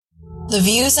The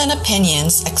views and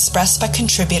opinions expressed by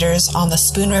contributors on the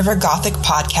Spoon River Gothic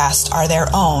podcast are their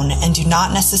own and do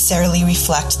not necessarily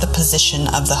reflect the position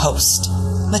of the host.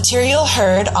 Material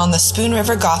heard on the Spoon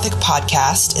River Gothic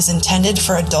podcast is intended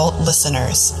for adult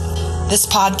listeners. This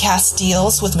podcast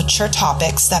deals with mature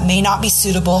topics that may not be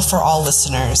suitable for all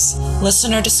listeners.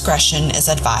 Listener discretion is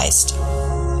advised.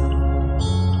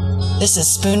 This is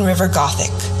Spoon River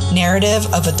Gothic, narrative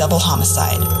of a double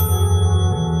homicide.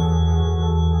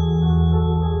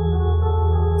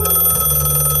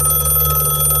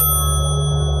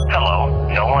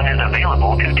 No one is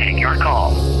available to take your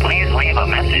call. Please leave a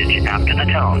message after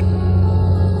the tone.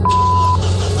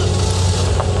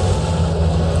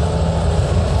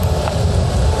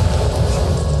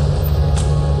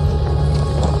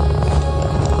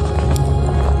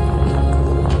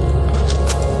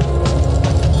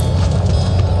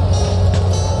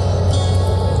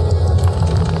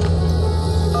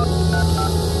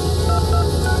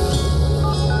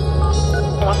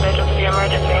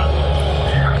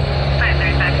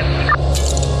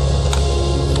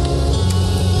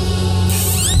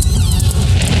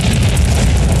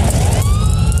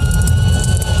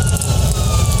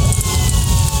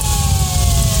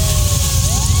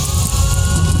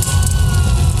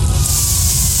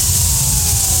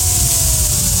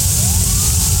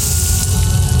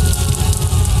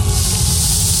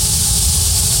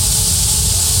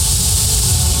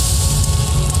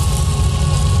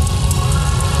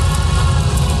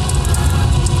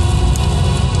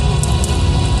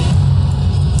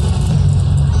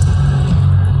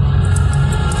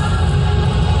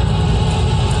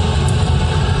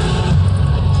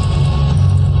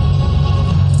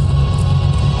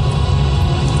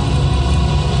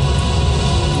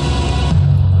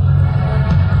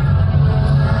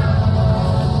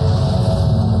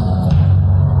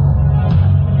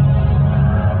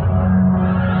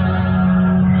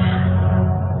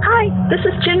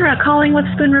 Calling with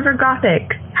Spoon River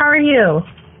Gothic. How are you?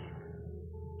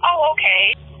 Oh,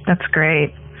 okay. That's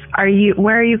great.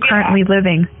 Where are you currently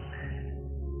living?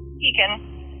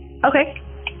 Beacon. Okay.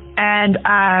 And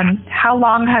how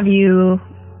long have you,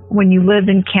 when you lived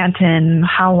in Canton,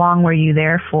 how long were you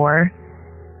there for?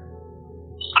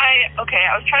 I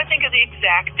was trying to think of the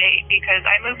exact date because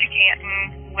I moved to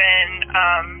Canton when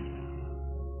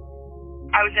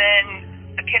I was in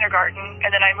kindergarten,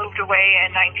 and then I moved away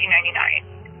in 1999.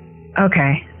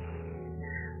 Okay.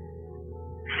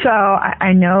 So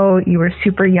I know you were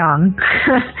super young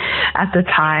at the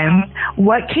time.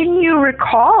 What can you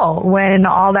recall when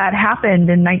all that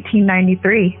happened in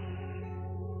 1993?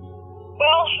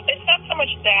 Well, it's not so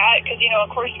much that, because, of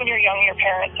course, when you're young, your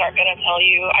parents aren't going to tell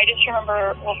you. I just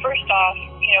remember, well, first off,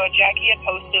 Jackie had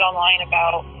posted online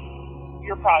about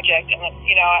your project, and,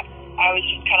 I was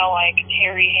just kind of like,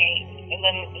 Terry Haynes, and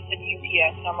then it said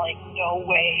UPS, and I'm like, no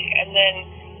way. And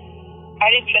then I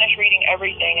didn't finish reading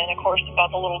everything, and of course about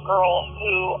the little girl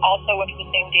who also went to the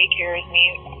same daycare as me.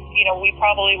 We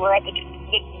probably were at the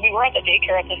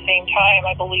daycare at the same time,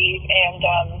 I believe, and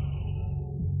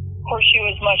of course she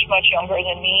was much, much younger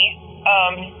than me.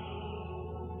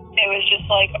 It was just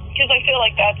like, because I feel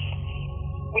like that's,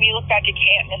 when you look back at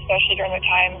Canton, especially during the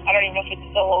time, I don't even know if it's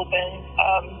still open,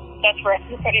 that's where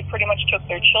everybody pretty much took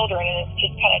their children, and it's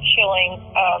just kind of chilling.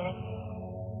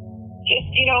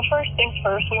 Just, first things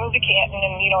first, we moved to Canton,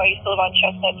 and, I used to live on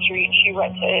Chestnut Street, and she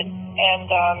rented, and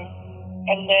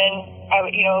then,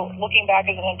 looking back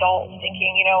as an adult,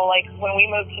 thinking, like, when we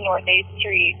moved to North 8th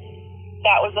Street,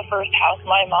 that was the first house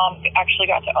my mom actually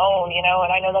got to own, and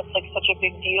I know that's, like, such a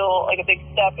big deal, like, a big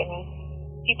step in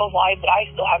people's lives that I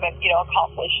still haven't,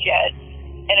 accomplished yet,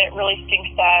 and it really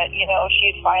stinks that, she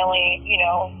had finally,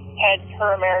 had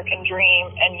her American dream,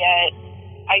 and yet,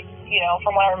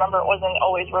 from what I remember, it wasn't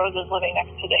always roses living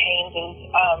next to the Hayneses.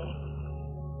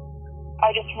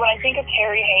 When I think of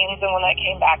Terry Haynes and when that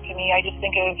came back to me, I just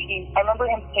think of I remember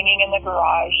him singing in the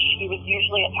garage. He was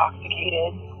usually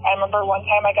intoxicated. I remember one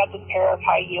time I got this pair of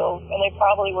high heels, and they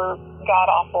probably were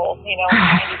god-awful,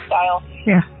 90s style.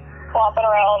 Yeah. Flopping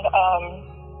around,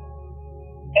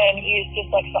 and he's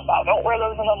just like, don't wear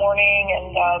those in the morning,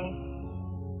 and,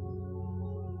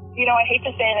 I hate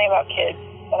to say anything about kids,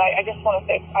 and I just want to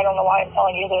say, I don't know why I'm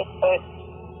telling you this, but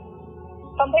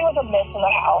something was amiss in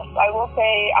the house. I will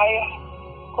say,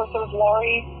 of course, it was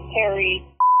Lori, Terry.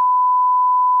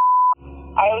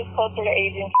 I was closer to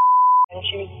Adrian, and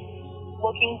she was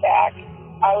looking back.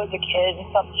 I was a kid, and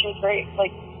she was very,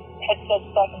 had said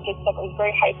stuff and did stuff. It was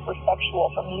very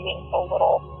hypersexual for me being so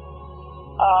little.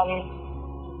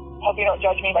 Hope you don't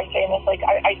judge me by saying this.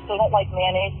 I still don't like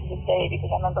mayonnaise to this day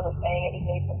because I remember her saying it was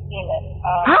made from semen.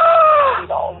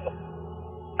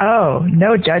 Oh,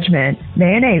 no judgment.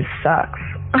 Mayonnaise sucks.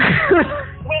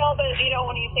 Well, but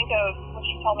when you think of when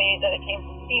she told me that it came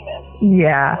from semen.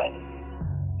 Yeah.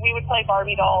 We would play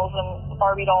Barbie dolls, and the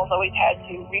Barbie dolls always had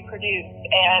to reproduce,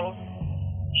 and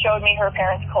showed me her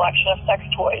parents' collection of sex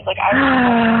toys. Like, I was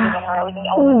older than her. I was in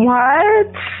elementary.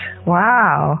 What?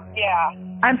 Wow. Yeah.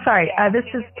 I'm sorry. Yeah. This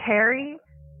is Terry. I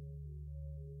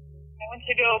went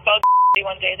to go bug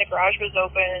one day. The garage was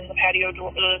open, the patio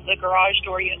door, the garage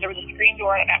door. There was a screen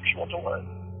door and an actual door.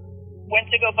 Went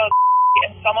to go bug,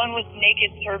 and someone was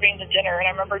naked serving the dinner, and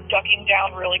I remember ducking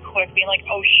down really quick, being like,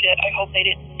 "Oh shit! I hope they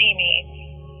didn't see me,"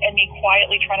 and me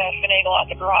quietly trying to finagle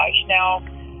out the garage. Now,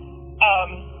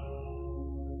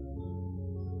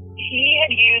 he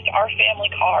had used our family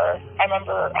car. I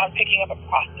remember picking up a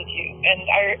prostitute, and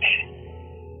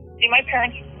my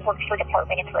parents worked for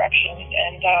Department of Corrections,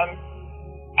 and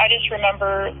I just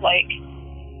remember, like,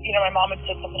 my mom had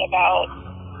said something about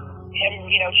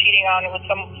him, cheating on with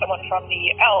someone from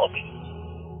the Elks.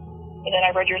 And then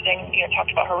I read your thing,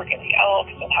 talked about her working at the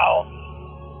Elks and how,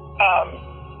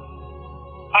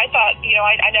 I thought,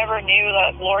 I never knew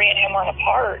that Lori and him weren't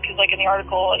apart, because, like, in the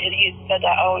article, he said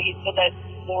that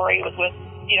Lori was with,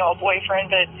 a boyfriend,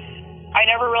 but I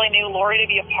never really knew Lori to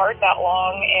be apart that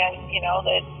long, and,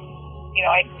 that,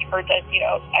 I heard that,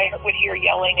 I would hear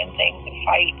yelling and things and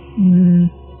fight. Mm.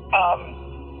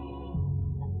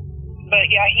 But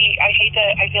yeah, I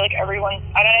feel like everyone,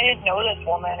 I didn't know this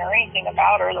woman or anything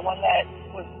about her, the one that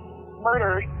was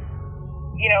murdered.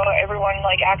 Everyone,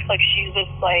 like, acts like she's this,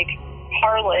 like,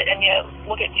 harlot, and yet,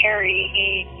 look at Terry,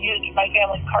 he used my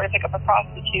family's car to pick up a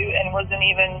prostitute and wasn't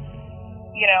even,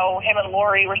 him and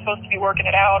Lori were supposed to be working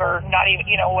it out, or not even,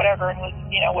 whatever, and was,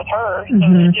 with her. So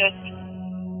Mm-hmm.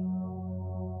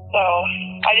 So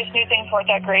I just knew things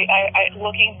weren't that great. I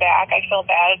looking back, I feel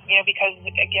bad, because,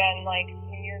 again, like,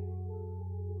 when you're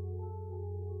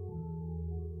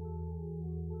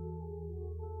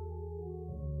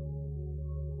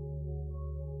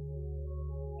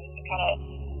kind of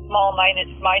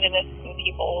small-mindedness in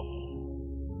people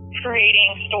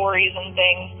creating stories and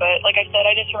things. But like I said,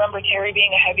 I just remember Terry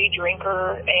being a heavy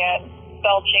drinker and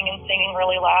belching and singing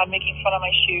really loud, making fun of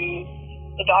my shoes.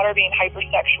 The daughter being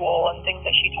hypersexual and things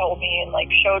that she told me and, like,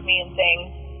 showed me and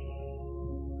things.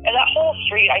 And that whole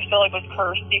street, I feel like, was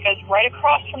cursed, because right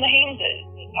across from the Hayneses,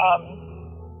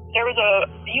 he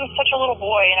was such a little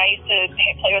boy, and I used to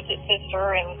play with his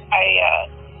sister, and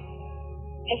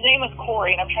his name was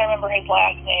Corey, and I'm trying to remember his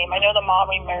last name. I know the mom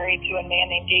remarried to a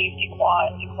man named Dave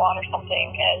Duquan or something,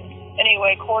 and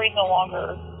anyway, Corey's no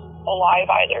longer alive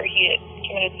either. He had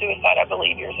committed suicide, I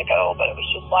believe, years ago, but it was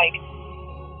just like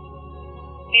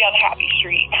the unhappy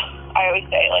street. I always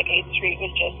say, like, 8th Street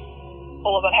was just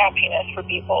full of unhappiness for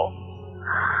people.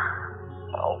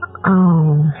 So,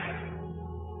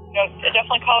 it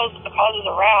definitely causes a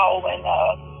row when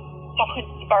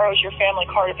someone borrows your family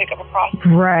car to pick up a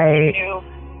prostitute. Right.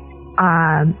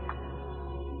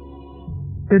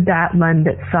 Did that lend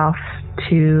itself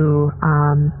to,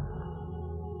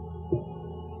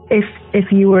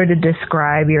 if you were to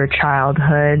describe your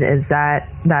childhood, is that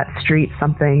street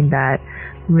something that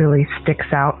really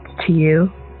sticks out to you?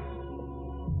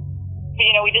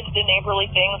 We just did neighborly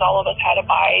things. All of us had a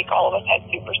bike. All of us had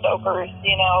super soakers,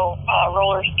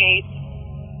 roller skates.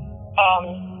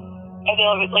 I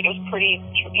feel like it was pretty,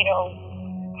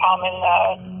 common,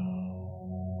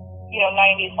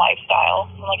 90s lifestyle.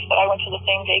 And like I said, I went to the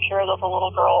same daycare that the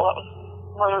little girl that was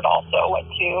murdered also went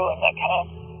to, and that kind of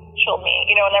chilled me.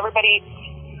 And everybody,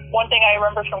 one thing I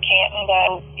remember from Canton that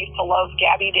I used to love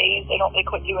Gabby Days. They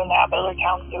quit doing that, but other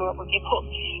towns do it, where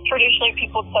traditionally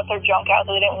people set their junk out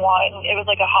that they didn't want, and it was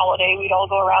like a holiday. We'd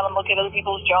all go around and look at other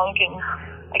people's junk, and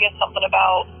I guess something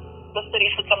about, the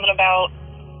city said something about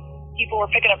people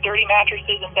were picking up dirty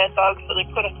mattresses and bed bugs, so they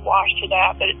put a squash to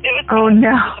that, but it was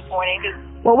disappointing.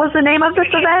 What was the name of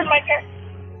this event?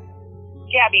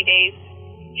 Gabby Days.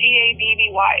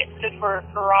 Gabby. It stood for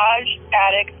Garage,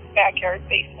 Attic, Backyard,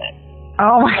 Basement.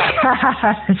 Oh my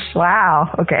gosh! Wow.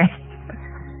 Okay.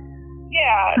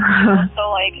 Yeah.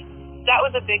 So, like, that was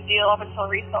a big deal up until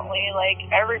recently. Like,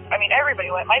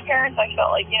 everybody went. My parents, I felt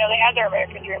like, they had their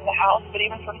American dream in the house, but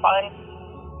even for fun,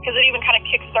 because it even kind of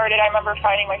kick-started. I remember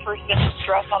finding my first vintage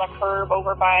dress on a curb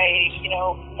over by,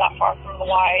 not far from the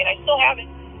Y, and I still have it.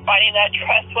 Finding that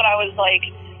dress when I was, like,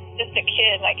 just a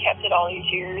kid, and I kept it all these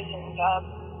years, and,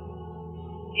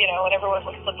 and everyone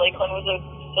looks at Lakeland was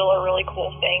still a really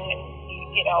cool thing, and,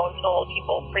 until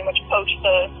people pretty much poached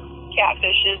the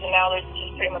catfishes, and now they're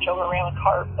just pretty much overran with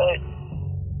carp, but,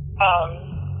 and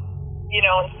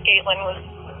Skateland was,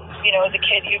 as a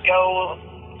kid, you'd go,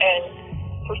 and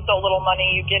for so little money,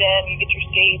 you get in, you get your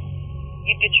skates,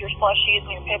 you'd get your slushies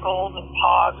and your pickles and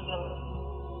pogs, and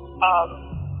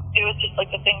it was just like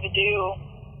the thing to do,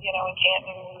 you know, in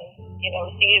Canton. You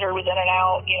know, the theater was in and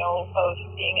out, you know, of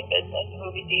being in business,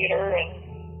 movie theater, and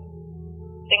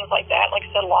things like that. Like I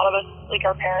said, a lot of us, like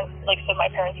our parents, like I said,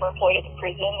 my parents were employed at the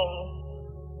prison,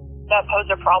 and that posed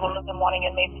a problem with them wanting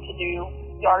inmates to do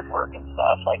yard work and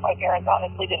stuff. Like my parents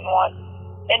honestly didn't want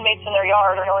inmates in their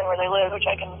yard or knowing where they lived, which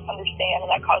I can understand, and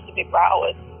that caused a big row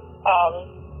with,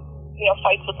 you know,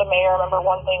 fights with the mayor. I remember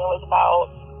one thing was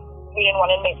about we didn't want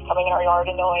inmates coming in our yard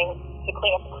and knowing to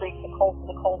clean up the creek, the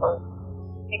culvert,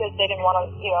 because they didn't want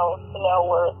to, you know, to know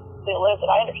where they lived,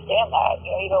 and I understand that.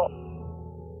 You know, you don't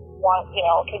want, you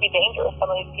know, it can be dangerous.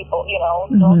 Some of these people, you know,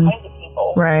 all kinds of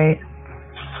people. Right.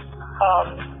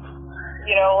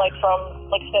 You know, like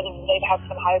from, like I said, they'd have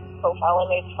some high-profile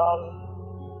inmates from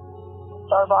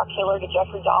Starbuck killer to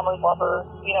Jeffrey Dahmer's lover,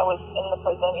 you know, was in the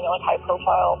prison, you know, like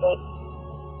high-profile, but,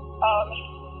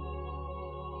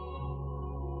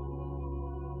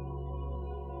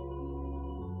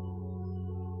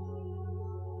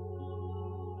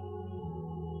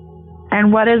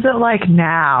 And what is it like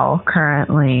now,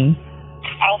 currently?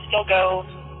 I'll still go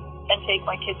and take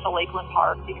my kids to Lakeland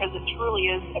Park because it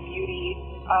truly is a beauty.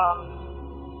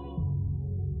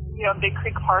 You know, Big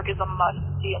Creek Park is a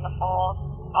must-see in the fall.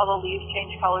 All the leaves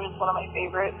change colors. It's one of my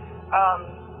favorites.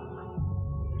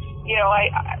 You know,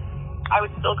 I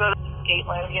would still go to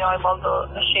Gateland. You know, I love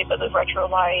the shape of the retro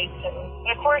lights.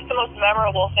 And of course, the most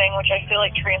memorable thing, which I feel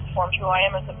like transformed who I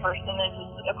am as a person,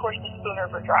 is of course, the Spoon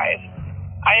River Drive.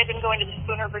 I had been going to the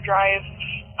Spoon River Drive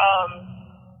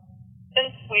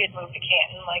since we had moved to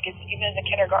Canton, like even in the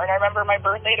kindergarten. I remember my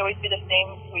birthday would always be the same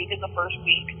week as the first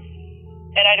week,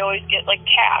 and I'd always get like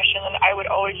cash, and then I would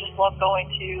always just love going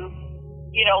to,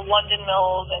 you know, London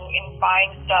Mills and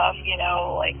buying stuff, you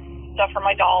know, like stuff for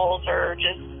my dolls or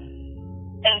just.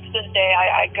 And to this day,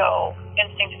 I go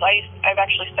instinctively. I've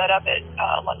actually set up at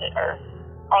London or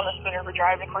on the Spoon River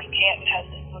Drive. And of course, Canton has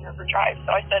the Spoon River Drive,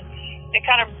 so I said. It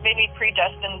kind of made me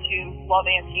predestined to love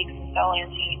antiques and sell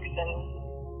antiques, and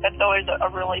that's always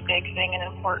a really big thing and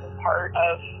an important part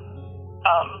of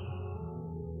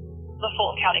the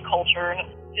Fulton County culture.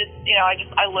 And just, you know,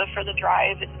 I live for the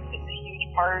drive. It's a huge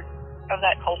part of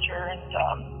that culture. And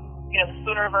you know, the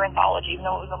Spoon River Anthology, even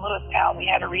though it was in Lewistown, we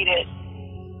had to read it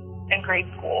in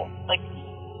grade school. Like,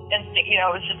 and you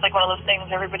know, it was just like one of those things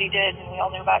everybody did, and we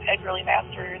all knew about Edgar Lee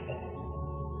Masters. And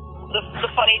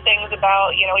the funny things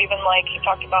about, you know, even like you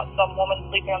talked about some woman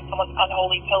sleeping on someone's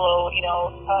unholy pillow, you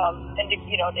know,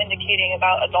 indicating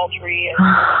about adultery and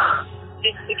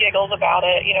just the giggles about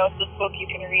it. You know, it's this book you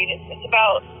can read. It's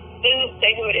about, it doesn't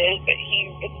say who it is, but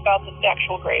it's about the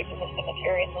actual graves in the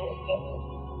cemetery in Lewiston.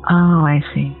 Oh, I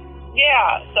see.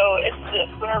 Yeah, so it's the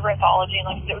Spoon River Anthology,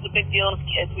 and like it was a big deal as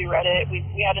kids. We read it. We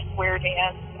had a swear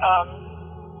dance.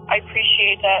 I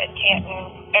appreciate that in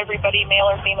Canton, everybody, male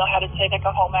or female, had to take like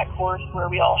a home ec course where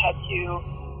we all had to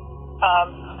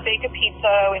bake a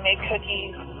pizza, we made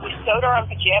cookies, we sewed our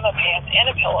own pajama pants and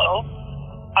a pillow,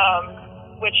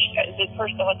 which as a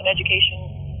person with an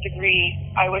education degree,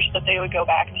 I wish that they would go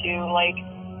back to, like,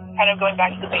 kind of going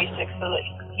back to the basics so that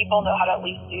people know how to at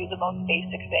least do the most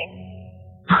basic things.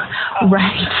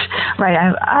 Right.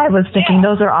 I was thinking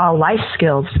those are all life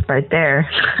skills right there.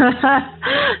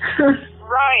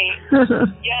 Right.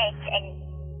 Yes, and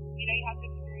you know, you have to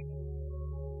experience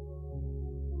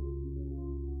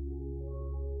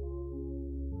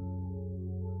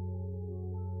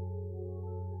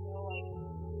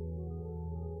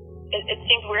it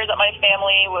seems weird that my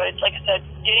family would, like I said,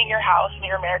 getting your house and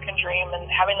your American dream and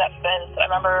having that fence. I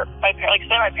remember my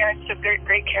parents took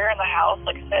great care in the house.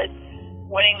 Like I said,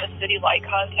 winning the city light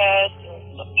contest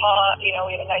and the pond. You know,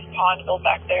 we had a nice pond built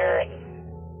back there, and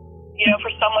you know,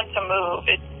 for someone to move,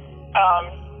 it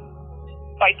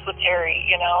fights with Terry,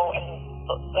 you know, and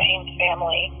the Haynes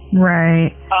family.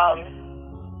 Right.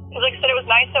 Because like I said, it was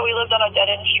nice that we lived on a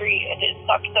dead-end street, and it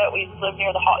sucked that we lived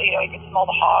near the, you know, you could smell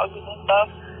the hogs and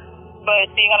stuff.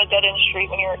 But being on a dead-end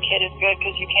street when you're a kid is good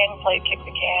because you can play kick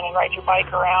the can and ride your bike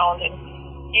around. And,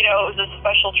 you know, it was a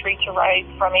special treat to ride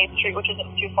from 8th Street, which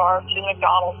isn't too far, to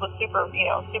McDonald's with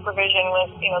supervision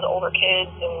with, you know, the older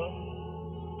kids and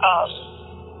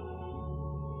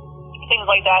things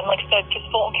like that. And like I said, because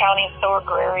Fulton County is so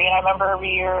agrarian, I remember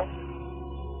every year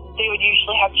they would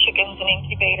usually have chickens in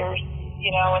incubators,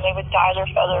 you know, and they would dye their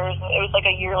feathers. And it was like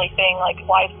a yearly thing, like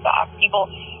livestock.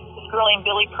 This girl named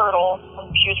Billy Kirtle,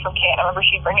 she was from Canton. I remember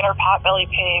she'd bring in her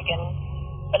Potbelly pig. And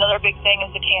another big thing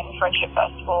is the Canton Friendship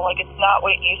Festival. Like, it's not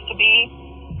what it used to be.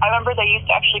 I remember they used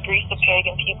to actually grease the pig,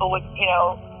 and people would, you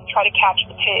know, try to catch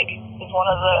the pig. Is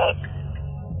one of the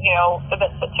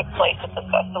events that took place at the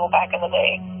festival back in the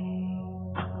day.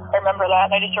 I remember that,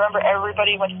 and I just remember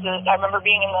everybody I remember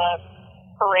being in the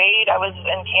parade. I was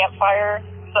in Campfire,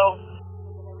 so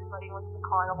everybody went to the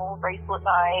carnival, bracelet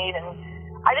night, and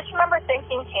I just remember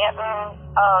thinking Canton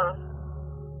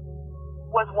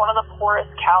was one of the poorest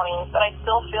counties, and I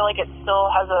still feel like it still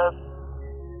has a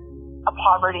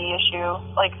poverty issue,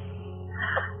 like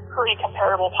a pretty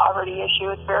comparable poverty issue.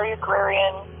 It's very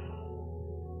agrarian.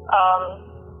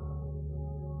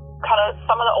 Kind of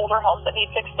some of the older homes that need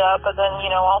fixed up, but then,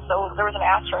 also there was an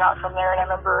astronaut from there, and I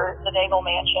remember the Nagel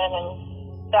Mansion,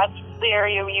 and that's the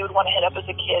area you would want to hit up as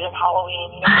a kid in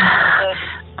Halloween.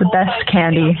 The best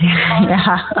candy.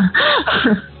 Yeah.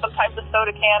 Sometimes a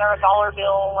soda can or a dollar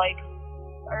bill, like,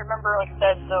 I remember, like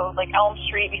I said, so like Elm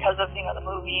Street, because of the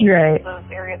movie, right. Those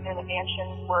areas near the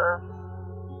mansions were,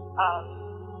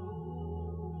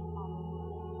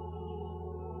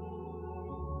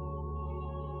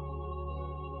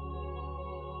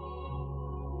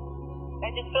 I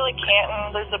just feel like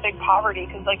Canton, there's a big poverty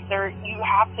because like you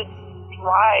have to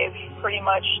drive pretty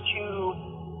much to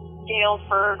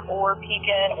Galesburg or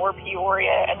Pekin or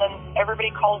Peoria, and then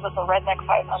everybody calls it the Redneck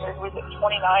 500. Was it 29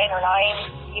 or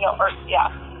 9?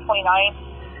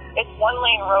 29. It's one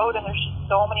lane road, and there's just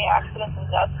so many accidents and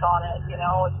deaths on it.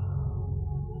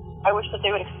 I wish that they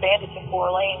would expand it to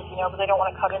 4 lanes, but they don't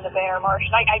want to cut into Banner Marsh.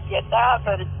 And I get that,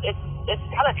 but it's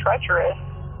kind of treacherous.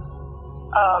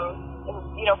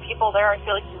 People there, I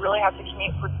feel like you really have to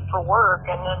commute for work,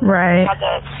 and then right.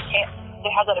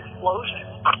 they had that explosion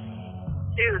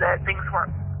too, that things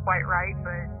weren't quite right,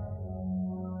 but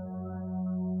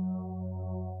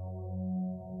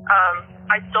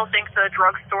I still think the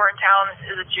drugstore in town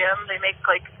is a gym. They make,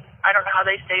 like, I don't know how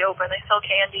they stay open. They sell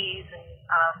candies and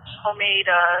homemade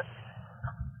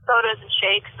sodas and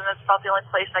shakes, and that's about the only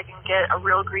place I can get a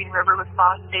real Green River with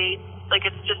phosphate. Like,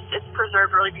 it's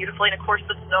preserved really beautifully. And of course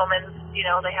the snowmen,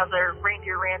 they have their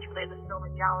reindeer ranch where they have the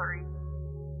snowman gallery.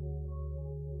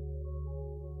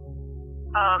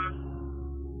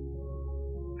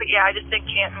 But yeah, I just think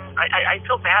Canton, I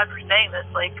feel bad for saying this.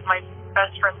 Like, my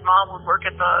best friend's mom would work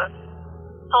at the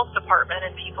health department,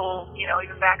 and people,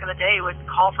 even back in the day would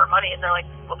call for money, and they're like,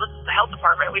 well, this is the health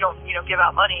department. We don't, give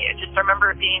out money. I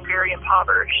remember it being very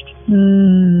impoverished.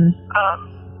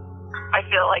 I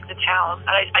feel like the town,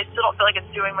 and I still don't feel like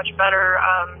it's doing much better.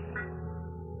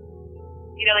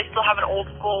 They still have an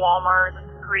old school Walmart that's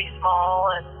pretty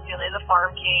small, and, they have the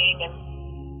Farm King, and,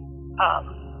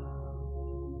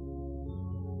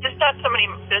 just not so many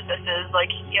businesses. Like,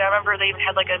 I remember they even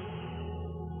had like a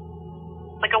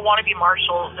wannabe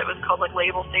Marshalls that was called like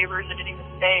Label Savers. It didn't even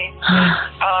stay.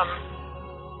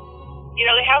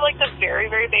 They have like the very,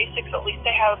 very basics. At least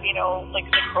they have, like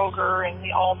the Kroger and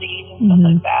the Aldi's and stuff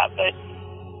like that. But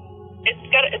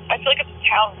I feel like it's a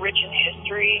town rich in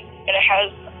history, and it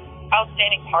has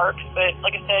outstanding parks. But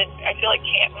like I said, I feel like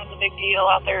Canton's a big deal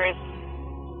out there. Is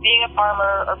being a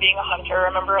farmer or being a hunter. I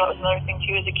remember that was another thing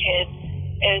too as a kid.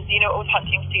 Is, it was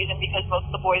hunting season because most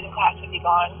of the boys in class would be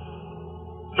gone.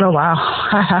 Oh, wow.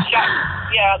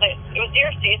 Yeah, it was deer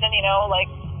season, all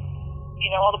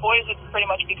the boys would pretty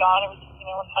much be gone. It was,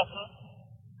 hunting.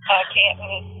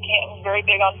 Canton's very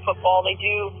big on football. They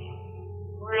do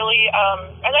really,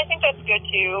 and I think that's good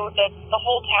too, that the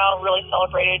whole town really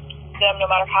celebrated them no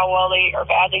matter how well they or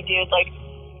bad they did. Like,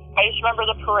 I just remember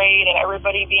the parade and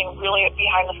everybody being really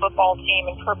behind the football team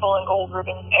and purple and gold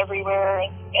ribbons everywhere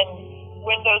and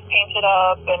windows painted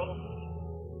up, and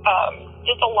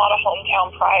just a lot of hometown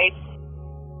pride.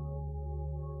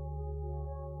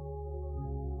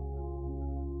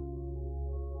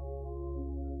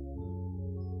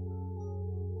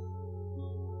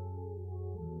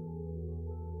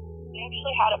 They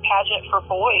actually had a pageant for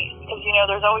boys because,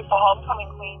 there's always the homecoming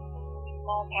queen,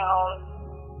 small town,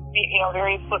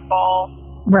 very football.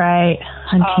 Right,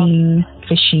 hunting,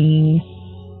 fishing.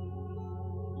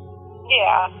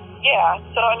 Yeah.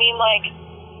 So, I mean, like,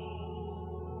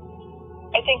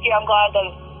 I think, I'm glad that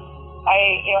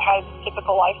I, had a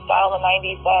typical lifestyle in the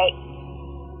 90s that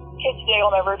kids today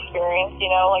will never experience,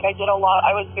 Like, I did a lot.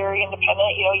 I was very independent.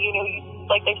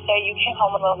 Like they say, you came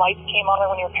home when the lights came on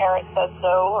or when your parents said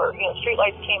so, or, street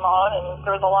lights came on, and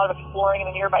there was a lot of exploring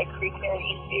in a nearby creek near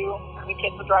Eastview. The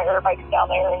kids would ride air bikes down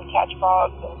there and catch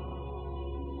frogs, and,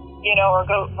 or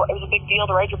go, it was a big deal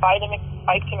to ride your bike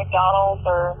to McDonald's,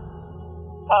 or,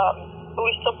 but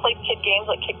we still played kid games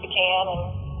like Kick the Can and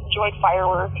enjoyed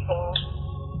fireworks, and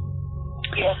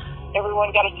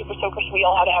everyone got a Super Soaker, so we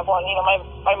all had to have one.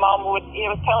 My mom would, it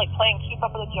was kind of like playing Keep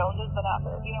Up with the Joneses, but not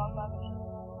there,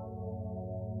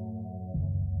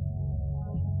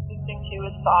 Big thing too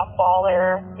is softball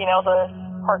there. The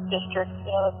Park District,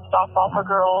 the softball for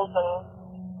girls, and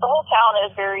the whole town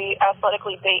is very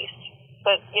athletically based.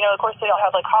 But, of course they don't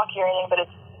have like hockey or anything, but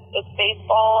it's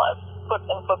baseball and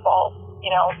football,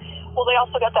 Well, they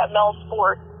also got that Mel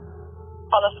Sport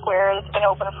on the square that's been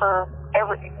open for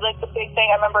the big thing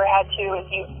I remember it had too is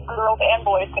girls and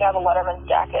boys could have a Letterman's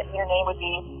jacket and your name would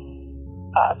be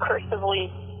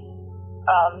cursively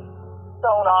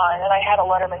sewn on, and I had a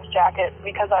Letterman's jacket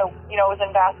because I was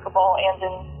in basketball and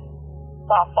in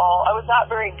softball. I was not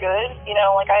very good,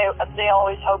 they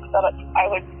always hoped that I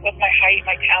would, with my height,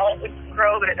 my talent would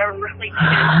grow, but it never really did.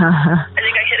 I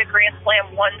think I hit a grand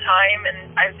slam one time,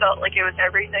 and I felt like it was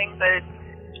everything, but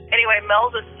anyway,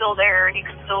 Mel's is still there, and you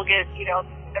can still get,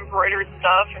 embroidered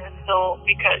stuff, and it's still,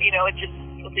 because, it just,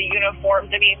 with the uniforms,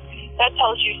 I mean, that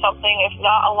tells you something. If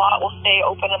not, a lot will stay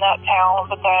open in that town,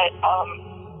 but that,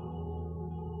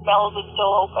 Mel's is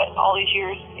still open all these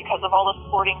years because of all the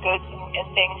sporting goods and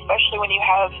things, especially when you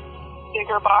have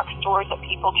bigger box stores that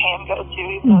people can go to,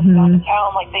 even though it's not in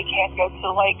town, like they can't go to,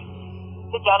 like,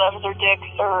 the Dunhams or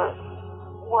Dick's or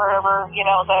wherever,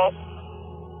 that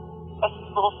a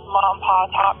little mom and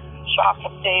pop top shop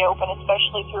can stay open,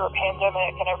 especially through a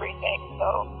pandemic and everything.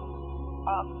 So,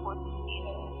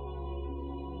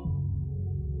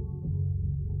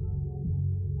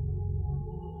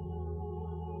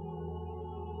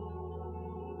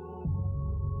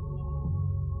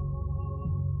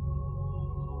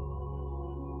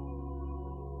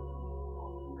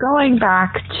 Going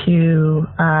back to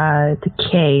the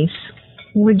case,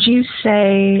 would you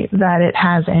say that it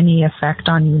has any effect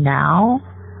on you now?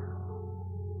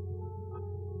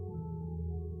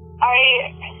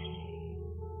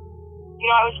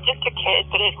 I was just a kid,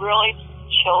 but it really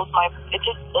chills it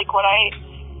just, like, when I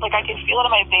can feel it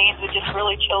in my veins, it just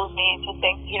really chills me to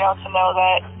think, to know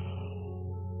that,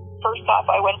 first off,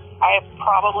 I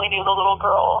probably knew the little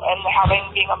girl, and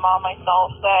being a mom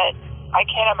myself, that I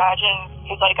can't imagine,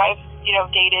 because, like, I've,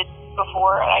 dated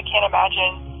before, and I can't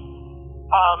imagine,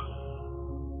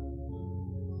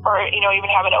 or, even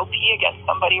have an OP against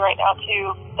somebody right now,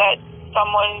 too, that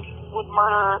someone would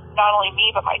murder not only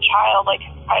me, but my child. Like,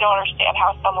 I don't understand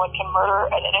how someone can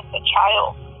murder an innocent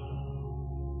child.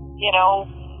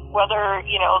 Whether,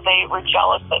 they were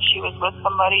jealous that she was with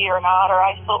somebody or not, or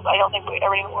I don't think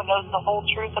everyone knows the whole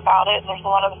truth about it, and there's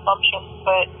a lot of assumptions,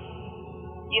 but,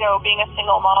 being a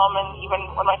single mom, and even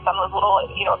when my son was little,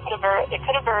 it could have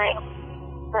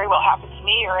very well happened to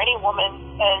me or any woman,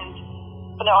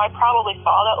 but no, I probably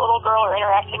saw that little girl or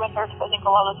interacted with her, because I think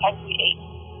a lot of the times we ate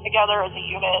together as a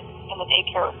unit, and the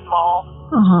daycare was small,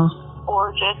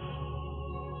 or just,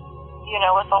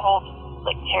 with the whole,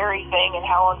 like, Terry thing and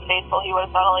how unfaithful he was,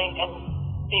 not only in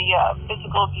the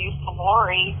physical abuse to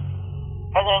Lori,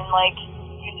 and then, like,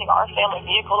 using our family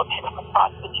vehicle to pick up a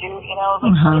prostitute,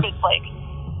 part of it's, like,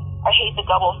 I hate the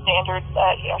double standards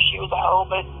that, she was a hoe,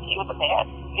 but he was a man,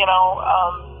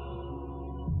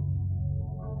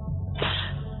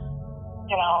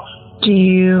 Do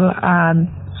you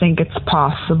think it's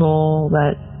possible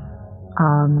that,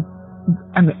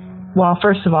 well,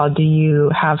 first of all, do you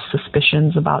have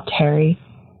suspicions about Terry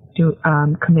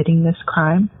committing this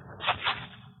crime?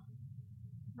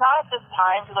 Not at this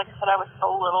time, because like I said, I was so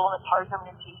little and it's hard for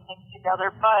me to piece things together,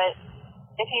 but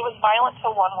if he was violent to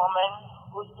one woman,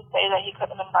 who's to say that he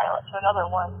couldn't have been violent to another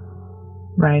one?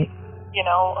 Right.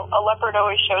 A leopard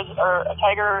always shows, or a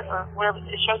tiger, or whatever,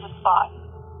 it shows a spot,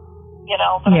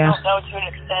 but I don't know to an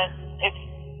extent.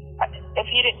 If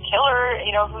he didn't kill her,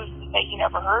 who's to say he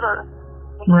never hurt her?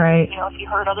 Right. If he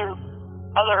hurt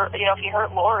if he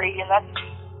hurt Lori, and that's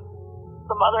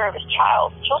the mother of his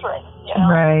children,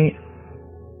 Right.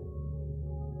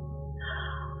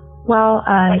 Well,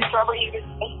 I just remember he was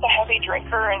just a heavy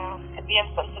drinker and could be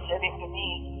insensitive to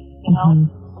me,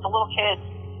 as a little kid.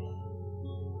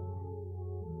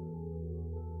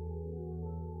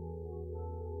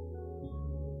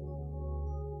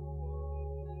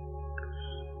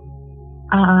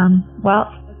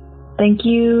 Well, thank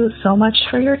you so much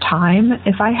for your time.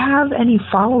 If I have any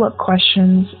follow-up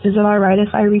questions, is it all right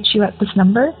if I reach you at this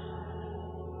number?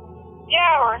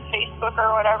 Yeah, or on Facebook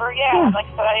or whatever. Yeah. Like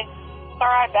I said,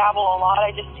 sorry I babble a lot.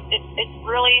 It's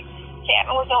really,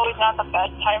 Canton was always not the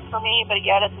best time for me, but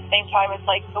yet at the same time, it's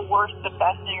like the worst but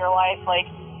best in your life. Like,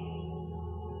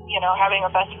 having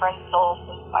a best friend still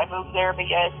since I moved there, but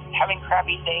yet having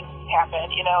crappy things happen,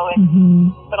 and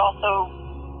but also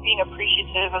being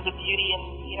appreciative of the beauty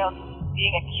and,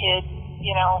 being a kid,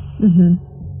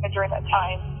 during that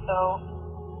time. So,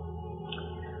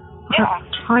 yeah.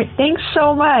 All right. Thanks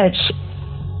so much.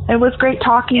 It was great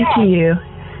talking to you.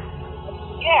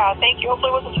 Yeah, thank you.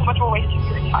 Hopefully it wasn't too much of a waste of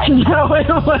your time. No, it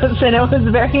wasn't. It was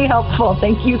very helpful.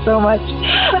 Thank you so much.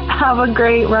 Have a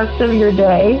great rest of your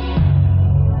day.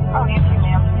 Oh, you too,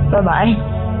 ma'am. Bye-bye.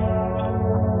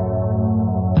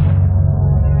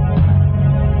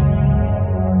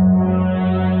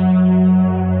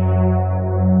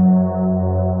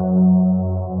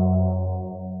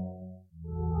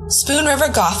 Spoon River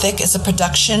Gothic is a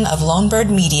production of Lonebird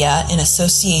Media in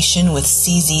association with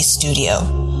CZ Studio.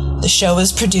 The show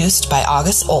is produced by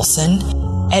August Olson,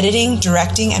 editing,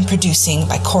 directing, and producing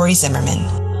by Corey Zimmerman.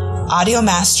 Audio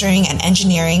mastering and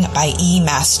engineering by E.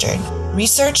 Masterd.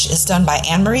 Research is done by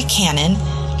Anne-Marie Cannon,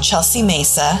 Chelsea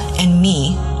Mesa, and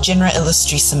me, Jinra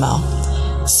Illustrissimo.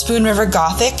 Spoon River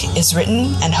Gothic is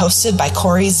written and hosted by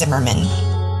Corey Zimmerman.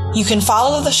 You can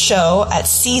follow the show at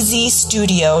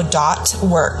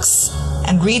czstudio.works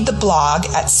and read the blog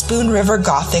at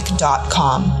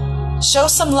spoonrivergothic.com. Show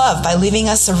some love by leaving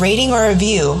us a rating or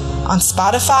review on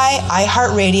Spotify,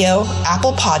 iHeartRadio,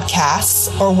 Apple Podcasts,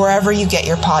 or wherever you get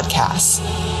your podcasts.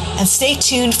 And stay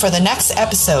tuned for the next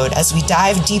episode as we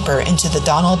dive deeper into the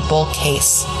Donald Bull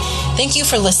case. Thank you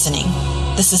for listening.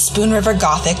 This is Spoon River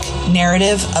Gothic,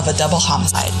 narrative of a double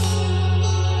homicide.